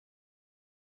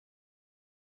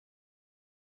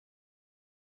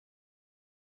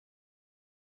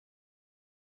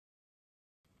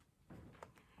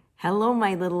Hello,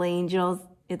 my little angels.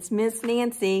 It's Miss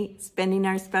Nancy, spending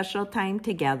our special time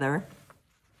together.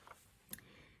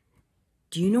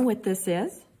 Do you know what this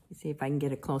is? Let's see if I can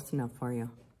get it close enough for you.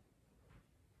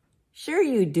 Sure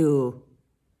you do.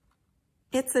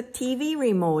 It's a TV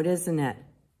remote, isn't it?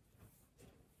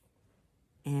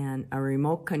 And a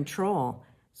remote control.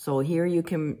 So here you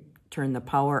can turn the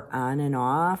power on and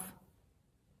off.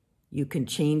 You can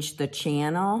change the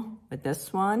channel with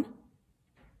this one.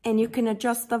 And you can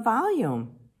adjust the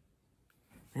volume.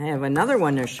 I have another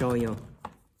one to show you.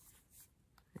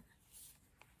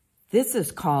 This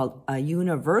is called a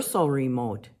universal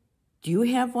remote. Do you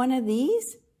have one of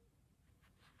these?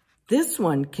 This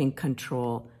one can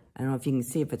control, I don't know if you can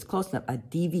see if it's close enough, a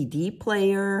DVD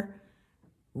player,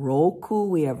 Roku,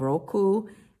 we have Roku,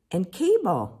 and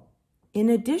cable,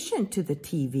 in addition to the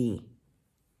TV.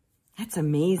 That's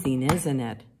amazing, isn't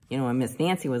it? You know, when Miss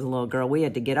Nancy was a little girl, we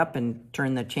had to get up and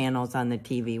turn the channels on the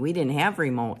TV. We didn't have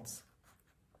remotes.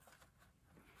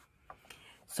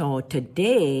 So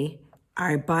today,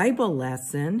 our Bible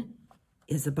lesson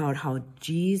is about how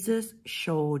Jesus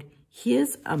showed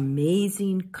his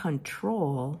amazing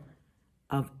control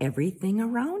of everything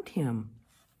around him.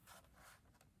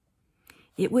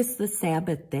 It was the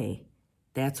Sabbath day.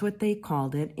 That's what they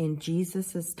called it in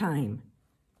Jesus' time.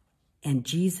 And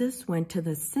Jesus went to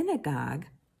the synagogue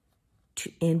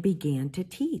and began to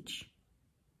teach.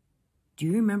 Do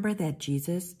you remember that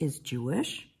Jesus is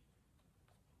Jewish?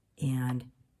 And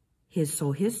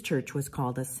his church was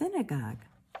called a synagogue.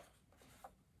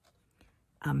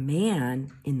 A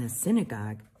man in the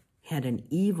synagogue had an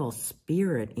evil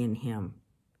spirit in him.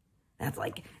 That's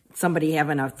like somebody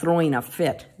throwing a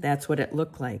fit. That's what it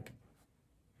looked like.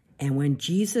 And when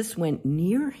Jesus went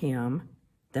near him,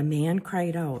 the man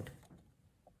cried out,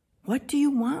 "What do you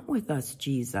want with us,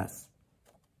 Jesus?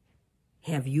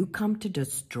 Have you come to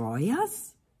destroy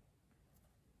us?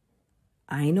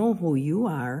 I know who you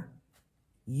are.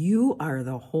 You are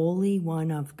the Holy One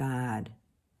of God."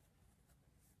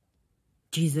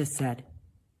 Jesus said,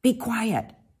 "Be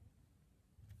quiet."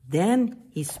 Then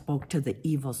he spoke to the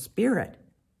evil spirit.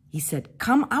 He said,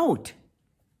 "Come out."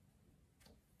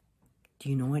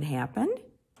 Do you know what happened?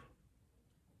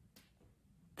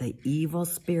 The evil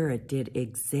spirit did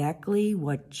exactly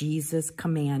what Jesus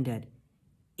commanded.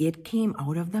 It came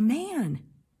out of the man.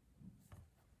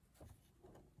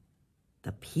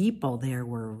 The people there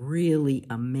were really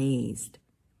amazed.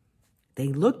 They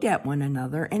looked at one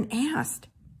another and asked,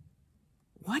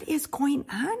 "What is going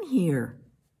on here?"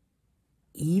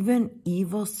 Even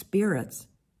evil spirits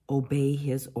obey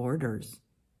his orders.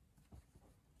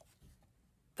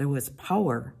 There was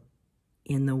power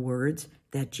in the words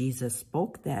that Jesus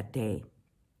spoke that day.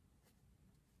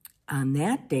 On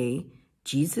that day,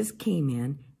 Jesus came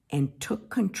in and took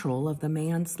control of the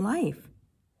man's life.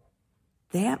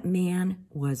 That man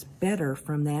was better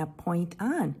from that point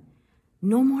on.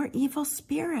 No more evil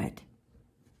spirit.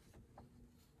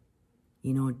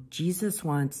 You know, Jesus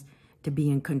wants to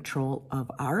be in control of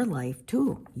our life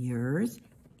too, yours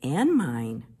and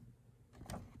mine.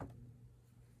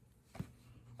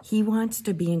 He wants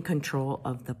to be in control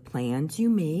of the plans you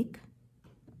make,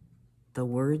 the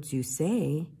words you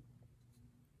say,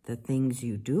 the things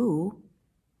you do,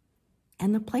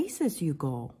 and the places you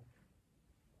go.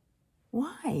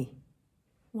 Why?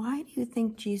 Why do you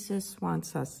think Jesus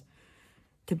wants us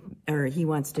to, or he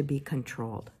wants to be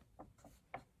controlled?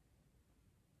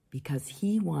 Because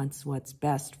he wants what's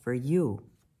best for you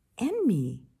and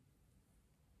me.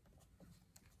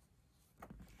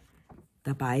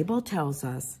 The Bible tells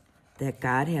us that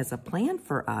God has a plan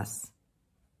for us.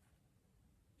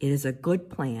 It is a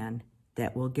good plan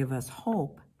that will give us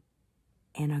hope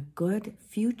and a good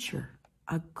future,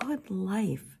 a good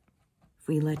life, if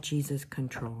we let Jesus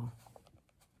control.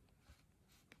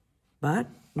 But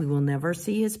we will never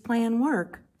see his plan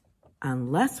work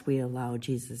unless we allow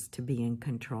Jesus to be in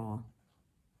control.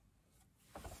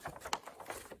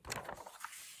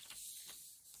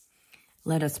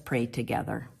 Let us pray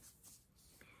together.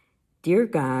 Dear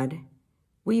God,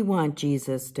 we want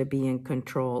Jesus to be in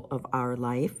control of our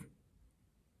life.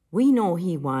 We know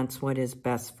he wants what is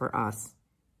best for us,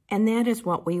 and that is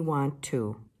what we want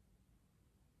too.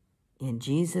 In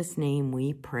Jesus' name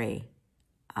we pray.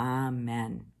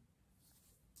 Amen.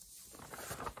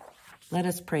 Let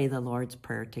us pray the Lord's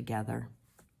Prayer together.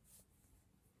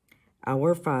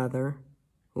 Our Father,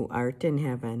 who art in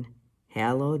heaven,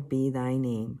 hallowed be thy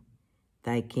name.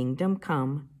 Thy kingdom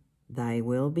come, thy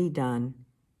will be done,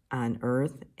 on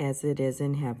earth as it is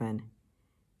in heaven.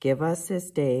 Give us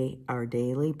this day our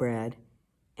daily bread,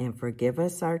 and forgive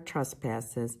us our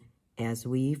trespasses as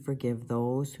we forgive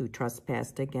those who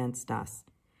trespass against us.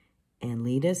 And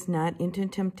lead us not into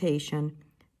temptation,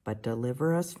 but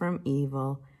deliver us from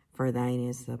evil. For thine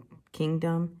is the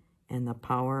kingdom and the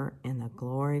power and the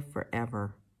glory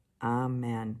forever.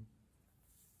 Amen.